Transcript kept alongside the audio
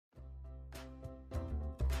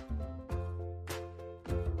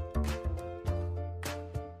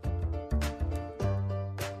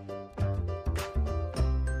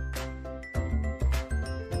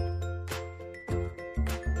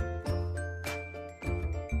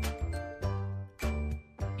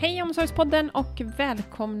Hej Omsorgspodden och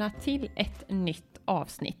välkomna till ett nytt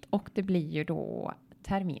avsnitt. Och det blir ju då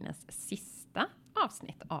terminens sista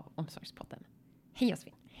avsnitt av Omsorgspodden. Hej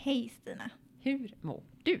Josefin. Hej Stina. Hur mår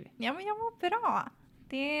du? Ja, men jag mår bra.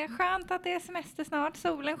 Det är skönt att det är semester snart.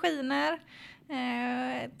 Solen skiner.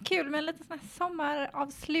 Kul med lite såna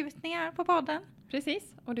sommaravslutningar på podden.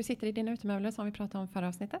 Precis, och du sitter i dina utemöbler som vi pratade om förra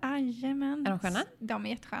avsnittet. Jajamän. Är de sköna? De är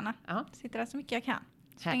jättesköna. Ja. Sitter där så mycket jag kan.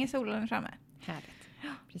 Så länge solen är framme. Härligt.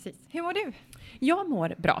 Precis. Hur mår du? Jag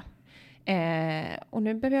mår bra. Och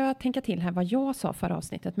nu behöver jag tänka till här vad jag sa förra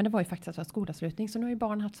avsnittet. Men det var ju faktiskt att det var skolavslutning. Så nu har ju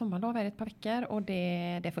barn haft sommarlov här ett par veckor. Och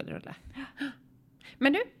det är full rulle.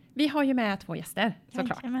 Men nu, vi har ju med 2 gäster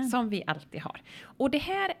såklart. Jajamän. Som vi alltid har. Och det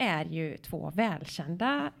här är ju 2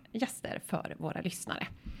 välkända gäster för våra lyssnare.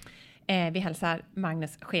 Vi hälsar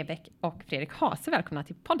Magnus Skebeck och Fredrik Hase välkomna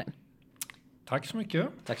till podden. Tack så mycket.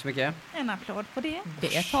 Tack så mycket. En applåd på det.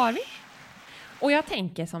 Det tar vi. Och jag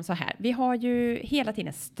tänker som så här. Vi har ju hela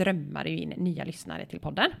tiden strömmar in nya lyssnare till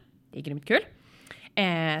podden. Det är grymt kul.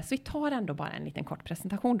 Så vi tar ändå bara en liten kort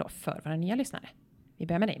presentation då för våra nya lyssnare. Vi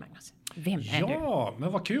börjar med dig Magnus. Vem är du? Ja,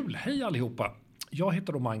 men vad kul. Hej allihopa. Jag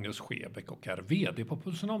heter då Magnus Skebeck och är vd på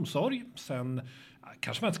Pulsen Omsorg. Sen,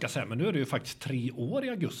 kanske man inte ska säga, men nu är det ju faktiskt 3 år i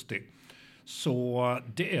augusti. Så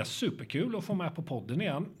det är superkul att få med på podden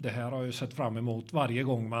igen. Det här har jag ju sett fram emot varje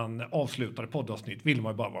gång man avslutar ett poddavsnitt. Vill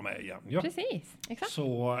man ju bara vara med igen. Ja. Precis, exakt.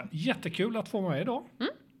 Så jättekul att få med idag.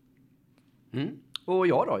 Och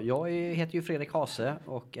jag då? Jag heter ju Fredrik Hase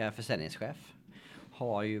och är försäljningschef.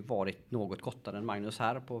 Har ju varit något kortare än Magnus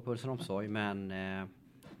här på Pulsen Omsorg. Men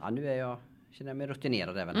nu känner jag mig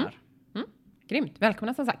rutinerad även här. Grymt,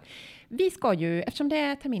 välkomna som sagt. Vi ska ju, eftersom det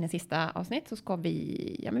är terminens sista avsnitt så ska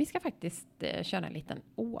vi ska faktiskt köra en liten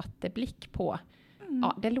återblick på,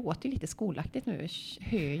 ja det låter ju lite skolaktigt nu,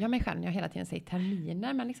 hör jag mig själv när jag hela tiden säger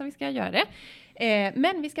terminer, men liksom vi ska göra det.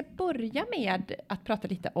 Men vi ska börja med att prata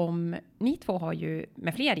lite om, ni 2 har ju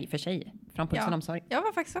med fler i och för sig från Pulsen Omsorg. Jag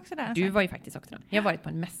var faktiskt också där. Du var ju faktiskt också där. Jag har varit på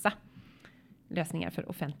en mässa, lösningar för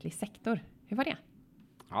offentlig sektor. Hur var det?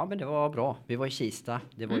 Ja, men det var bra. Vi var i Kista.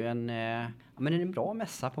 Det var ju en bra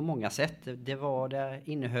mässa på många sätt. Det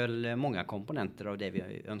innehöll många komponenter av det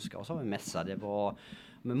vi önskar oss av en mässa. Det var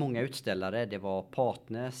med många utställare, det var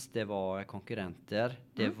partners, det var konkurrenter,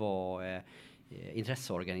 det var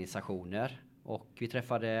intresseorganisationer. Och vi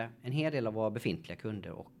träffade en hel del av våra befintliga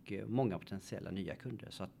kunder och många potentiella nya kunder.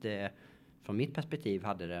 Så att från mitt perspektiv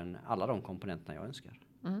hade den alla de komponenterna jag önskar.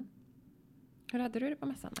 Hur hade du det på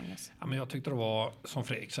mässan, Magnus? Ja, men jag tyckte det var, som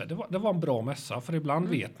Fredrik säger, det var en bra mässa. För ibland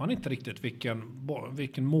vet man inte riktigt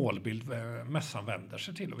vilken målbild mässan vänder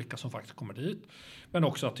sig till och vilka som faktiskt kommer dit. Men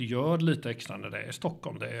också att det gör lite extra när det är i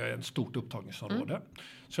Stockholm. Det är ett stort upptagningsområde.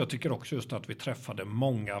 Så jag tycker också just att vi träffade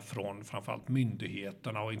många från framförallt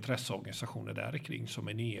myndigheterna och intresseorganisationer där kring som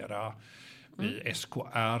Enera,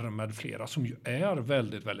 SKR med flera som ju är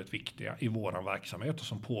väldigt, väldigt viktiga i våran verksamhet och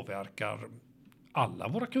som påverkar alla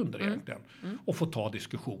våra kunder egentligen. Och få ta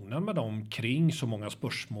diskussionen med dem kring så många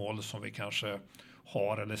spörsmål som vi kanske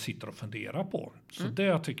har eller sitter och funderar på. Så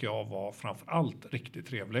det tycker jag var framförallt riktigt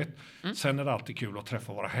trevligt. Sen är det alltid kul att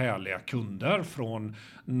träffa våra härliga kunder från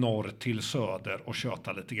norr till söder och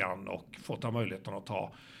köta lite grann och få ta möjligheten att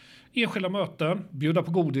ta enskilda möten, bjuda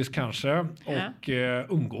på godis kanske och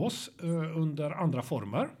umgås under andra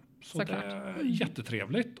former. Så såklart. det är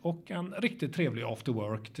jättetrevligt och en riktigt trevlig after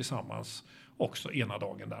work tillsammans också ena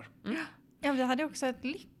dagen där. Ja, vi hade också ett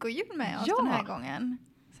lyckohjul med oss Ja. den här gången.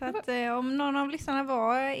 Så att om någon av lyssnarna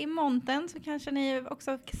var i monten så kanske ni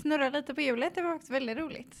också snurrar lite på hjulet. Det var också väldigt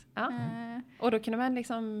roligt. Ja. Och då kunde man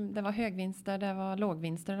liksom, det var högvinster, det var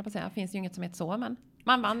lågvinster, eller på att säga. Det finns ju inget som heter så, men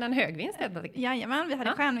man vann en högvinst. Jajamän, vi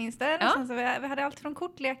hade stjärnvinster. Ja. Och sen så vi hade allt från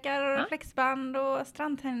kortlekar och reflexband och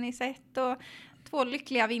strandtennisset och 2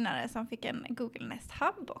 lyckliga vinnare som fick en Google Nest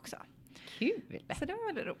Hub också. Kul! Så det var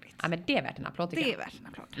väldigt roligt. Ja, men det är värt en applåd tycker Det jag. är värt en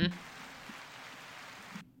applåd.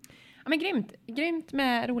 Ja, men grymt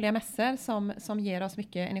med roliga mässor som ger oss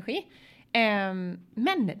mycket energi.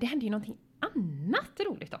 Men det hände ju någonting annat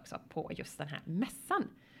roligt också på just den här mässan.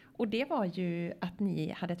 Och det var ju att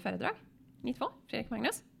ni hade ett föredrag, ni 2, Fredrik och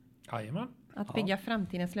Magnus. Jajamän. Att bygga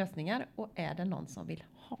framtidens lösningar, och är det någon som vill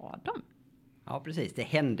ha dem? Ja, precis. Det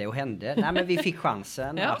hände och hände. Nej, men vi fick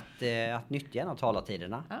chansen att nyttja en av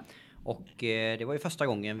talartiderna. Ja. Och det var ju första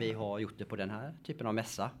gången vi har gjort det på den här typen av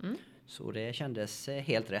mässa. Så det kändes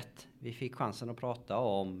helt rätt. Vi fick chansen att prata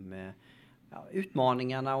om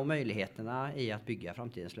utmaningarna och möjligheterna i att bygga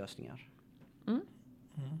framtidens lösningar.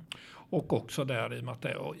 Och också där i och med att det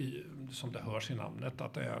är, som det hörs i namnet,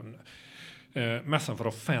 att det är Mässan för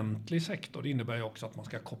offentlig sektor innebär ju också att man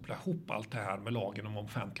ska koppla ihop allt det här med lagen om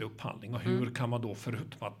offentlig upphandling. Och hur kan man då,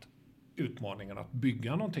 förutom att utmaningen att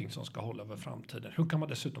bygga någonting som ska hålla över framtiden, hur kan man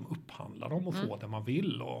dessutom upphandla dem och få det man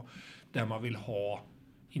vill och det man vill ha,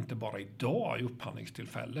 inte bara idag i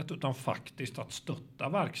upphandlingstillfället, utan faktiskt att stötta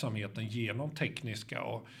verksamheten genom tekniska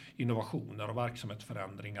och innovationer och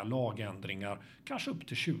verksamhetsförändringar, lagändringar, kanske upp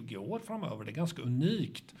till 20 år framöver. Det är ganska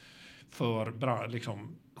unikt för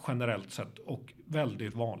liksom, generellt sett och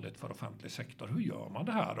väldigt vanligt för offentlig sektor. Hur gör man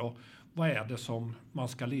det här och vad är det som man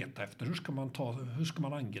ska leta efter? Hur ska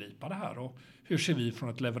man angripa det här och hur ser vi från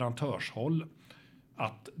ett leverantörshåll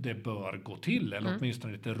att det bör gå till, eller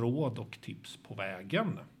åtminstone lite råd och tips på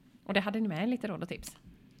vägen. Och det hade ni med lite råd och tips?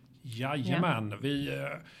 Jajamän, vi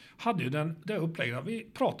hade ju det upplägget. Vi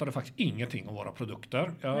pratade faktiskt ingenting om våra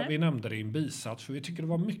produkter. Vi nämnde det i en bisats för vi tycker det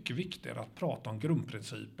var mycket viktigare att prata om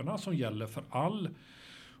grundprinciperna som gäller för all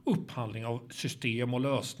upphandling av system och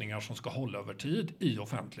lösningar som ska hålla över tid i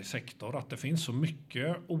offentlig sektor. Att det finns så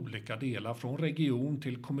mycket olika delar från region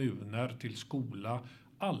till kommuner till skola.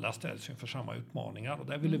 Alla ställs inför samma utmaningar och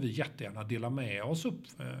där ville vi jättegärna dela med oss upp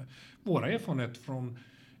våra erfarenheter från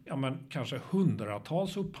kanske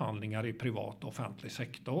hundratals upphandlingar i privat och offentlig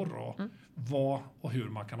sektor och vad och hur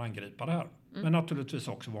man kan angripa det här. Men naturligtvis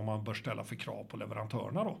också vad man bör ställa för krav på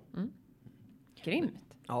leverantörerna då. Grymt.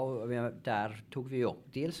 Ja, och där tog vi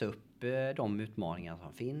dels upp de utmaningar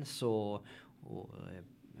som finns och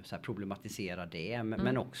så här problematisera det.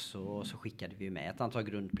 Men också så skickade vi med ett antal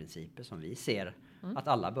grundprinciper som vi ser att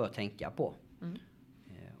alla bör tänka på.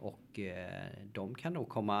 Och de kan nog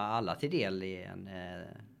komma alla till del i en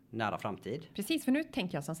nära framtid. Precis, för nu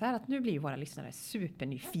tänker jag så här att nu blir våra lyssnare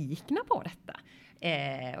supernyfikna på detta.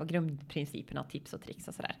 Och grundprinciperna och tips och tricks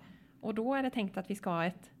och sådär. Och då är det tänkt att vi ska ha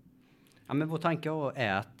ett... Ja, men vår tanke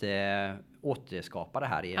är att återskapa det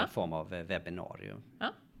här i en form av webbinarium.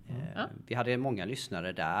 Vi hade många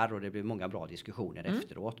lyssnare där och det blev många bra diskussioner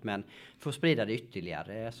efteråt. Men för att sprida det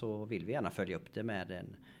ytterligare så vill vi gärna följa upp det med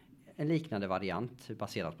en liknande variant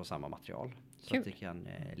baserat på samma material. Så att det kan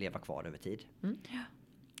leva kvar över tid.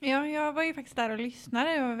 Ja, jag var ju faktiskt där och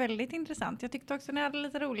lyssnade. Det var väldigt intressant. Jag tyckte också ni hade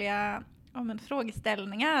lite roliga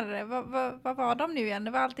frågeställningar. Vad var de nu igen?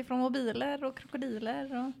 Det var allt ifrån mobiler och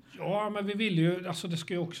krokodiler. Och... Ja, men vi vill ju, alltså det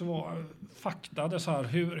ska ju också vara fakta. Det är så här,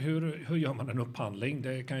 hur gör man en upphandling?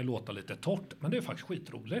 Det kan ju låta lite torrt, men det är faktiskt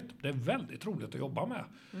skitroligt. Det är väldigt roligt att jobba med.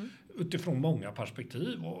 Utifrån många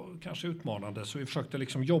perspektiv och kanske utmanande. Så vi försökte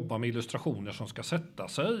liksom jobba med illustrationer som ska sätta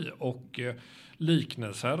sig och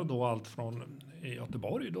liknelser då allt från i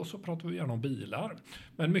Göteborg då så pratar vi gärna om bilar.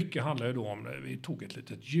 Men mycket handlar ju då om, vi tog ett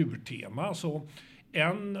litet djurtema så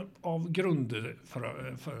en av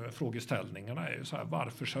grundfrågeställningarna är ju så här,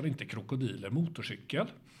 varför kör inte krokodiler motorcykel?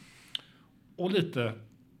 Och lite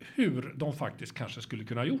hur de faktiskt kanske skulle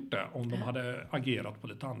kunna gjort det om de hade agerat på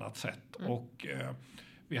lite annat sätt. Och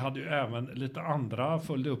vi hade ju även lite andra,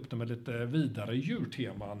 följde upp det med lite vidare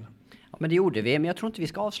djurteman. Ja, men det gjorde vi, men jag tror inte vi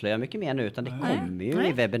ska avslöja mycket mer nu utan det kommer ju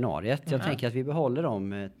i webbinariet. Jag tänker att vi behåller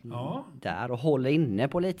dem där och håller inne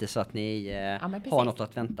på lite så att ni har något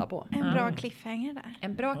att vänta på. En bra cliffhanger där.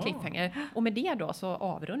 En bra cliffhanger. Och med det då så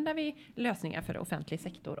avrundar vi lösningar för offentlig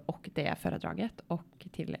sektor och det föredraget. Och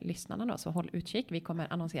till lyssnarna då så håll utkik. Vi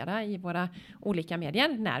kommer annonsera i våra olika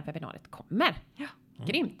medier när webbinariet kommer. Ja.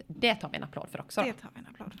 Grymt. Det tar vi en applåd för också. Det tar vi en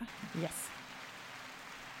applåd för. Yes.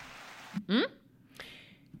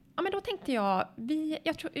 Ja, men då tänkte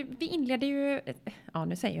vi inledde ju,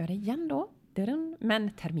 nu säger jag det igen då, men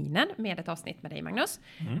terminen med ett avsnitt med dig Magnus.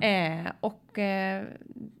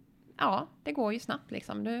 Det går ju snabbt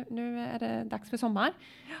liksom. Nu är det dags för sommar.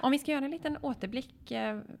 Om vi ska göra en liten återblick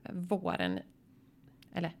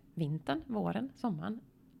våren, sommaren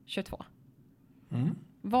 22.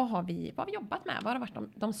 Vad har vi jobbat med? Vad har varit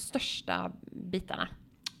de största bitarna?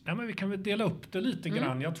 Ja, men vi kan väl dela upp det lite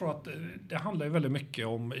grann. Jag tror att det handlar ju väldigt mycket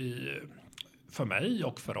om för mig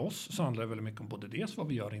och för oss så handlar det väldigt mycket om både dels vad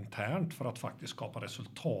vi gör internt för att faktiskt skapa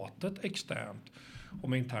resultatet externt. Och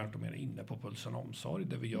med internt och mer inne på Pulsen Omsorg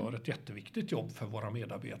där vi gör ett jätteviktigt jobb för våra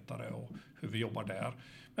medarbetare och hur vi jobbar där.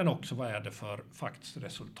 Men också vad är det för faktiskt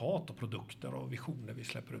resultat och produkter och visioner vi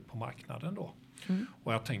släpper ut på marknaden då.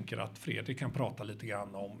 Och jag tänker att Fredrik kan prata lite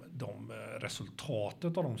grann om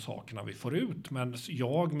resultatet av de sakerna vi får ut. Men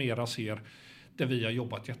jag mera ser det vi har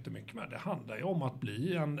jobbat jättemycket med. Det handlar ju om att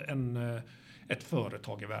bli ett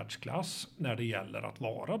företag i världsklass när det gäller att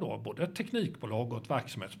vara då både ett teknikbolag och ett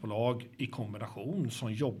verksamhetsbolag i kombination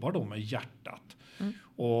som jobbar då med hjärtat.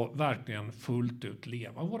 Och verkligen fullt ut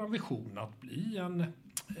leva vår vision att bli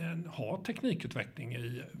ha teknikutveckling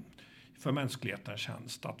för mänsklighetens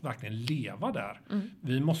tjänst att verkligen leva där.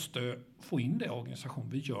 Vi måste få in det i organisationen.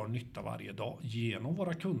 Vi gör nytta varje dag genom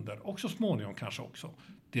våra kunder och så småningom kanske också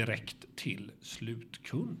direkt till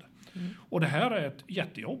slutkund. Och det här är ett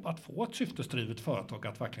jättejobb att få ett syftesdrivet företag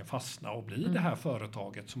att verkligen fastna och bli det här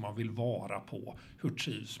företaget som man vill vara på. Hur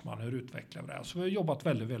trivs man, hur utvecklar vi det här? Så vi har jobbat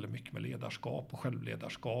väldigt, väldigt mycket med ledarskap och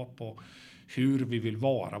självledarskap och hur vi vill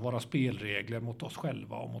vara, våra spelregler mot oss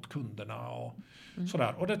själva och mot kunderna och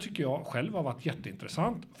sådär. Och det tycker jag själv har varit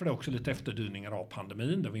jätteintressant, för det är också lite efterdyningar av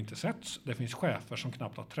pandemin där vi inte setts. Det finns chefer som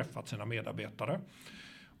knappt har träffat sina medarbetare.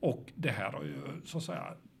 Och det här har ju så att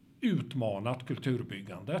säga utmanat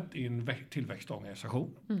kulturbyggandet i en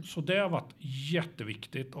tillväxtorganisation. Så det har varit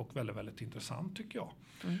jätteviktigt och väldigt, väldigt intressant tycker jag.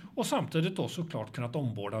 Och samtidigt då såklart kunnat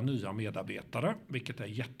omborda nya medarbetare, vilket är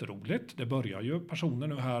jätteroligt. Det börjar ju personer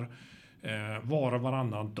nu här var och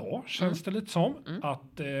varannan dag känns det lite som.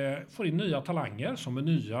 Att få in nya talanger som med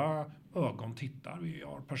nya ögon tittar. Vi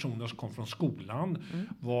har personer som kommer från skolan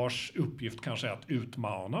vars uppgift kanske är att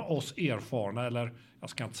utmana oss erfarna, eller jag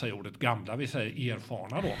ska inte säga ordet gamla, vi säger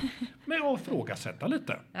erfarna då. Men att ifrågasätta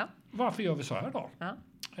lite. Ja. Varför gör vi så här då? Ja.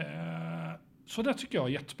 Så det tycker jag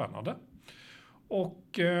är jättespännande.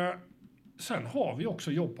 Och sen har vi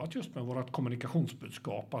också jobbat just med vårt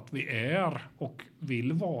kommunikationsbudskap, att vi är och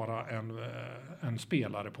vill vara en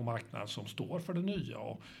spelare på marknaden som står för det nya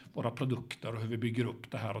och våra produkter och hur vi bygger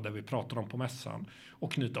upp det här och det vi pratar om på mässan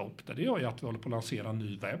och knyta upp det. Det gör ju att vi håller på att lansera en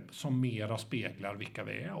ny webb som mera speglar vilka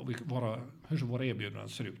vi är och hur våra erbjudanden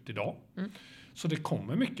ser ut idag. Så det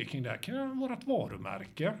kommer mycket kring det här, kring vårt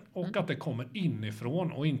varumärke och att det kommer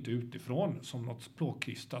inifrån och inte utifrån som något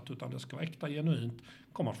plåtkristat, utan det ska vara äkta, genuint,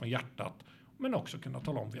 komma från hjärtat, men också kunna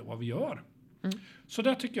tala om vad vi gör. Så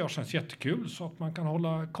det tycker jag känns jättekul, så att man kan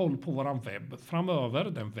hålla koll på våran webb framöver.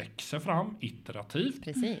 Den växer fram iterativt.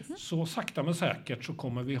 Precis. Så sakta men säkert så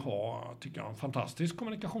kommer vi ha, tycker jag, en fantastisk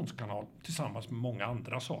kommunikationskanal tillsammans med många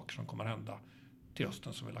andra saker som kommer hända till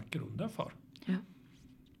hösten som vi lagt grunden för. Ja.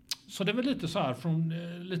 Så det är väl lite så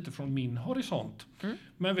här lite från min horisont.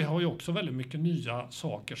 Men vi har ju också väldigt mycket nya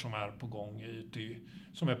saker som är på gång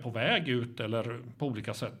som är på väg ut eller på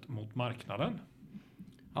olika sätt mot marknaden.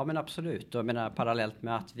 Ja men absolut. Jag menar parallellt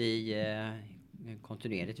med att vi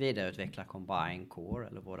kontinuerligt vidareutvecklar Combine Core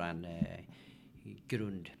eller våran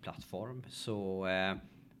grundplattform, så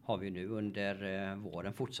har vi nu under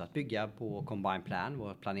våren fortsatt bygga på Combine Plan,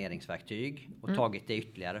 vårt planeringsverktyg, och tagit det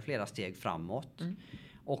ytterligare flera steg framåt.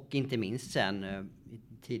 Och inte minst sen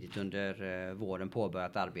tidigt under våren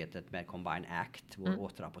påbörjat arbetet med Combine Act, vår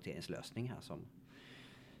återrapporteringslösning här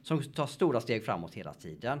som tar stora steg framåt hela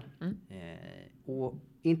tiden. Och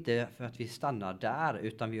inte för att vi stannar där,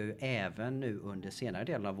 utan vi har ju även nu under senare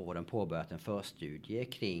delen av våren påbörjat en förstudie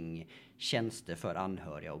kring tjänster för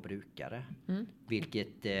anhöriga och brukare.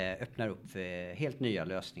 Vilket öppnar upp för helt nya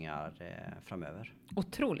lösningar framöver.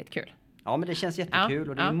 Otroligt kul. Ja, men det känns jättekul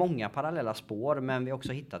och det är många parallella spår, men vi har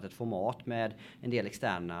också hittat ett format med en del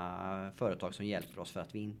externa företag som hjälper oss för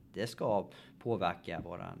att vi inte ska påverka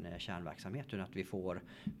våran kärnverksamhet, utan att vi får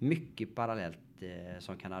mycket parallellt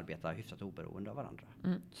som kan arbeta hyfsat oberoende av varandra.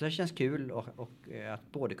 Så det känns kul och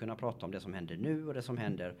att både kunna prata om det som händer nu och det som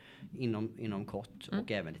händer inom kort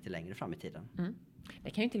och även lite längre fram i tiden. Det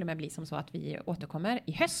kan ju till och med bli som så att vi återkommer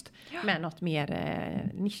i höst med något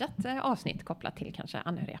mer nischat avsnitt kopplat till kanske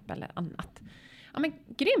anhörigapp eller annat. Ja men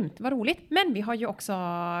grymt, vad roligt. Men vi har ju också,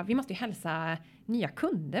 vi måste ju hälsa nya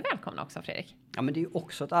kunder välkomna också, Fredrik. Ja men det är ju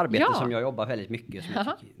också ett arbete som jag jobbar väldigt mycket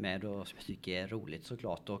med och som jag tycker är roligt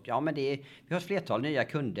såklart. Och ja men vi har ett flertal nya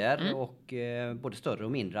kunder och både större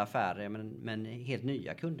och mindre affärer, men helt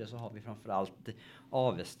nya kunder så har vi framförallt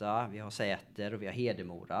Avesta, vi har Säter och vi har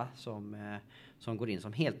Hedemora som går in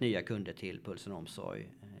som helt nya kunder till Pulsen Omsorg,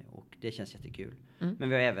 och det känns jättekul. Men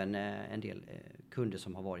vi har även en del kunder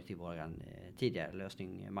som har varit i vår tidigare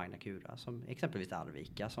lösning Magna Cura, som exempelvis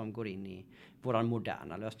Arvika, som går in i vår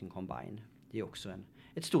moderna lösning Combine. Det är också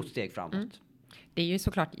ett stort steg framåt. Det är ju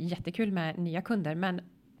såklart jättekul med nya kunder, men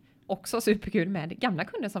också superkul med gamla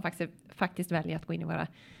kunder som faktiskt väljer att gå in i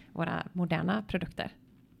våra moderna produkter.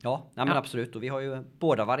 Ja, men absolut. Och vi har ju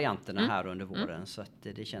båda varianterna här under våren, så att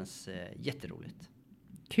det känns jätteroligt.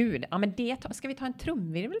 Kul. Ja, men ska vi ta en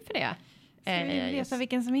trumvirvel för det? Ska vi veta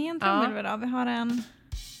vilken som är en trumvirvel då? Vi har en...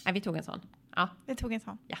 Nej, vi tog en sån. Ja. Vi tog en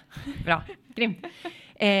sån. Ja, bra. Grymt.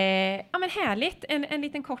 Ja, men härligt. En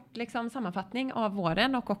liten kort sammanfattning av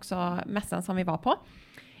våren och också mässan som vi var på.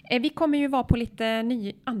 Vi kommer ju vara på lite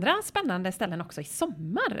andra spännande ställen också i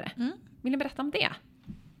sommar. Vill ni berätta om det?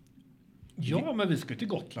 Ja, men vi ska till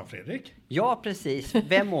Gotland, Fredrik. Ja, precis.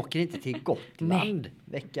 Vem åker inte till Gotland?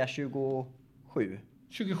 Vecka 27.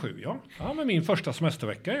 27, ja. Ja, men min första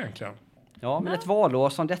semestervecka egentligen. Ja, men ett valår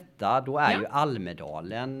som detta, då är ju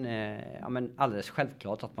Almedalen alldeles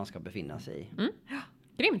självklart att man ska befinna sig i.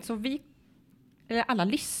 Grymt, så eller alla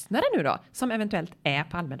lyssnare nu då, som eventuellt är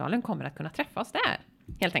på Almedalen, kommer att kunna träffa oss där,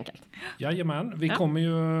 helt enkelt. Jajamän, vi kommer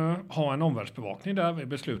ju ha en omvärldsbevakning där. Vi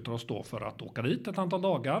beslutar oss då för att åka dit ett antal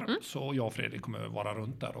dagar. Så jag och Fredrik kommer vara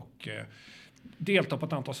runt där och delta på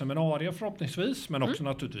ett antal seminarier förhoppningsvis, men också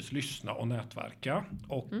naturligtvis lyssna och nätverka.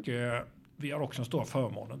 Och vi har också en stor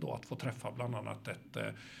förmånen då att få träffa bland annat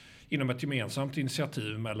inom ett gemensamt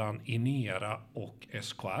initiativ mellan Inera och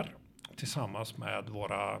SKR tillsammans med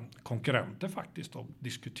våra konkurrenter faktiskt och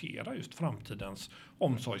diskutera just framtidens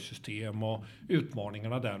omsorgssystem och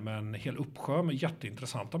utmaningarna där med en hel uppsjö med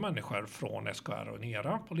jätteintressanta människor från SKR och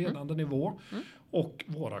Inera på ledande nivå och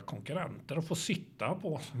våra konkurrenter och få sitta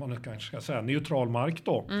på, som man kanske ska säga, neutral mark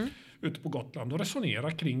då ute på Gotland och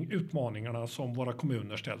resonera kring utmaningarna som våra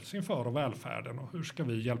kommuner ställs inför och välfärden och hur ska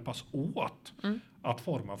vi hjälpas åt att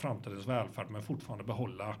forma framtidens välfärd men fortfarande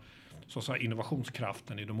behålla så att säga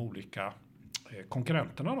innovationskraften i de olika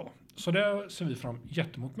konkurrenterna då. Så det ser vi fram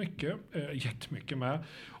jättemycket med.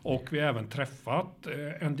 Och vi har även träffat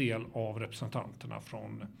en del av representanterna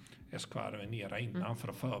från SKR och Inera innan för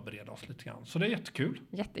att förbereda oss lite grann. Så det är jättekul.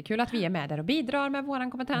 Jättekul att vi är med där och bidrar med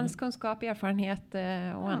våran kompetens, kunskap, erfarenhet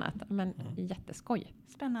och annat. Men jätteskoj.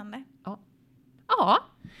 Spännande. Ja,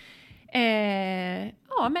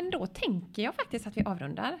 men då tänker jag faktiskt att vi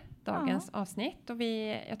avrundar dagens avsnitt. Och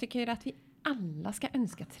jag tycker att vi alla ska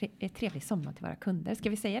önska trevlig sommar till våra kunder. Ska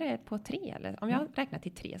vi säga det på 3? Eller? Om jag räknar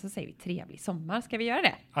till 3 så säger vi trevlig sommar. Ska vi göra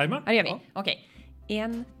det? Jajamän. Ja, det gör vi. Okej.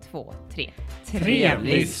 1, 2, 3.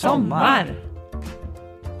 Trevlig sommar!